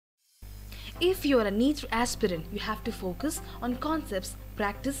If you are a NEET aspirant, you have to focus on concepts,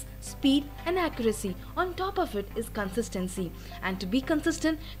 practice, speed and accuracy. On top of it is consistency. And to be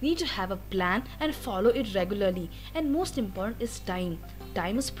consistent, you need to have a plan and follow it regularly. And most important is time.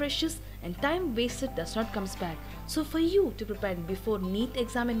 Time is precious and time wasted does not come back. So for you to prepare before NEET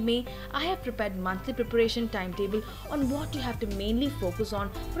exam in May, I have prepared monthly preparation timetable on what you have to mainly focus on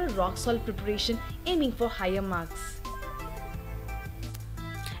for a rock solid preparation aiming for higher marks.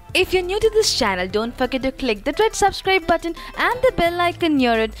 If you're new to this channel, don't forget to click the red subscribe button and the bell icon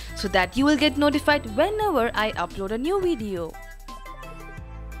near it so that you will get notified whenever I upload a new video.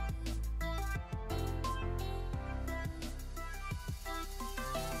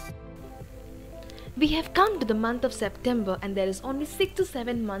 We have come to the month of September and there is only 6 to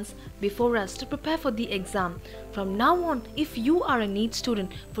 7 months before us to prepare for the exam. From now on, if you are a NEET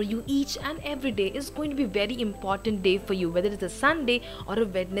student, for you each and every day is going to be a very important day for you, whether it's a Sunday or a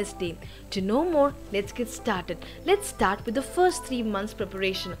Wednesday. To know more, let's get started. Let's start with the first 3 months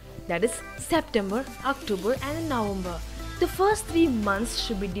preparation, that is September, October and November. The first 3 months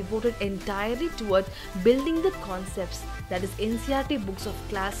should be devoted entirely towards building the concepts, that is NCERT books of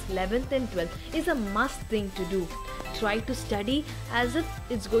class 11th and 12th is a must thing to do. Try to study as if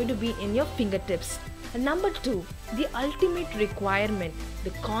it's going to be in your fingertips. And number 2, the ultimate requirement,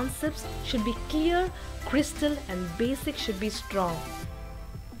 the concepts should be clear, crystal and basic should be strong.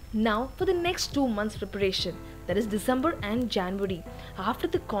 Now for the next 2 months preparation, that is December and January. After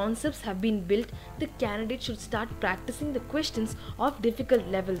the concepts have been built, the candidate should start practicing the questions of difficult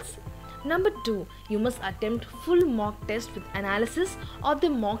levels. Number 2, you must attempt full mock test with analysis of the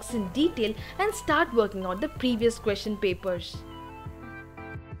mocks in detail and start working out the previous question papers.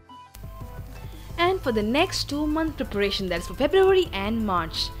 And for the next 2 month preparation, that is for February and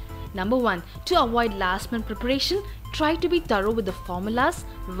March. Number 1, to avoid last month preparation, try to be thorough with the formulas,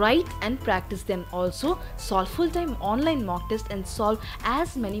 write and practice them. Also, solve full-time online mock tests and solve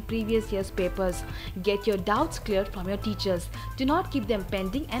as many previous year's papers. Get your doubts cleared from your teachers. Do not keep them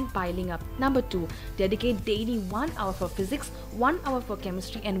pending and piling up. Number 2, dedicate daily 1 hour for physics, 1 hour for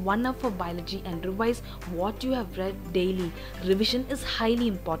chemistry and 1 hour for biology and revise what you have read daily. Revision is highly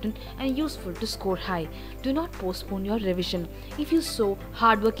important and useful to score high. Do not postpone your revision. If you sow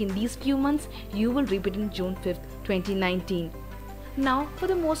hard work in these few months, you will reap it in June 5th, 2019. Now for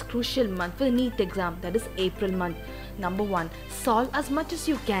the most crucial month for the NEET exam, that is April month. Number 1, solve as much as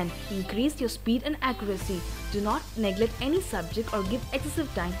you can. Increase your speed and accuracy. Do not neglect any subject or give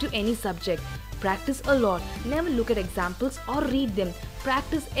excessive time to any subject. Practice a lot. Never look at examples or read them.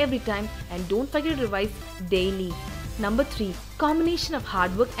 Practice every time and don't forget to revise daily. Number 3, combination of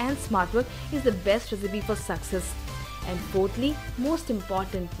hard work and smart work is the best recipe for success. And fourthly, most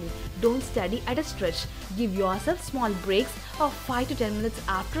importantly, don't study at a stretch. Give yourself small breaks of 5 to 10 minutes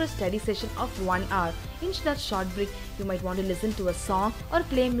after a study session of 1 hour. In that short break, you might want to listen to a song or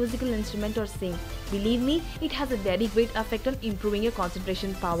play a musical instrument or sing. Believe me, it has a very great effect on improving your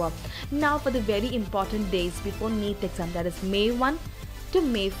concentration power. Now for the very important days before NEET exam, that is May 1 to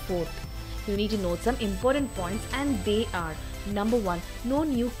May 4th. You need to note some important points and they are: Number 1, no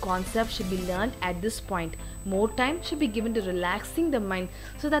new concept should be learned at this point. More time should be given to relaxing the mind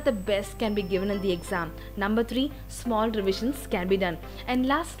so that the best can be given in the exam. Number 3, small revisions can be done. And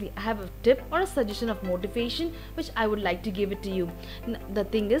lastly, I have a tip or a suggestion of motivation which I would like to give it to you. The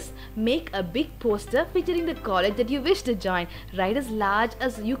thing is, make a big poster featuring the college that you wish to join. Write as large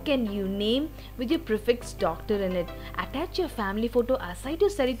as you can your name with your prefix doctor in it. Attach your family photo aside your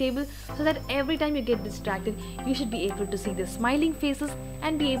study table so that every time you get distracted, you should be able to see the smiling faces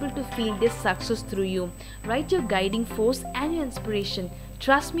and be able to feel their success through you. Write your guiding force and your inspiration.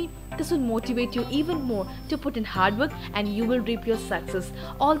 Trust me, this will motivate you even more to put in hard work and you will reap your success.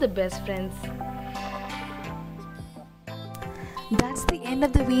 All the best, friends. That's the end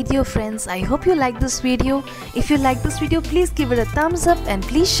of the video, friends. I hope you like this video. If you like this video, please give it a thumbs up and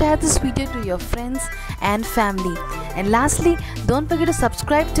please share this video to your friends and family. And lastly, don't forget to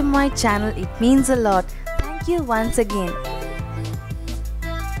subscribe to my channel. It means a lot. Thank you once again.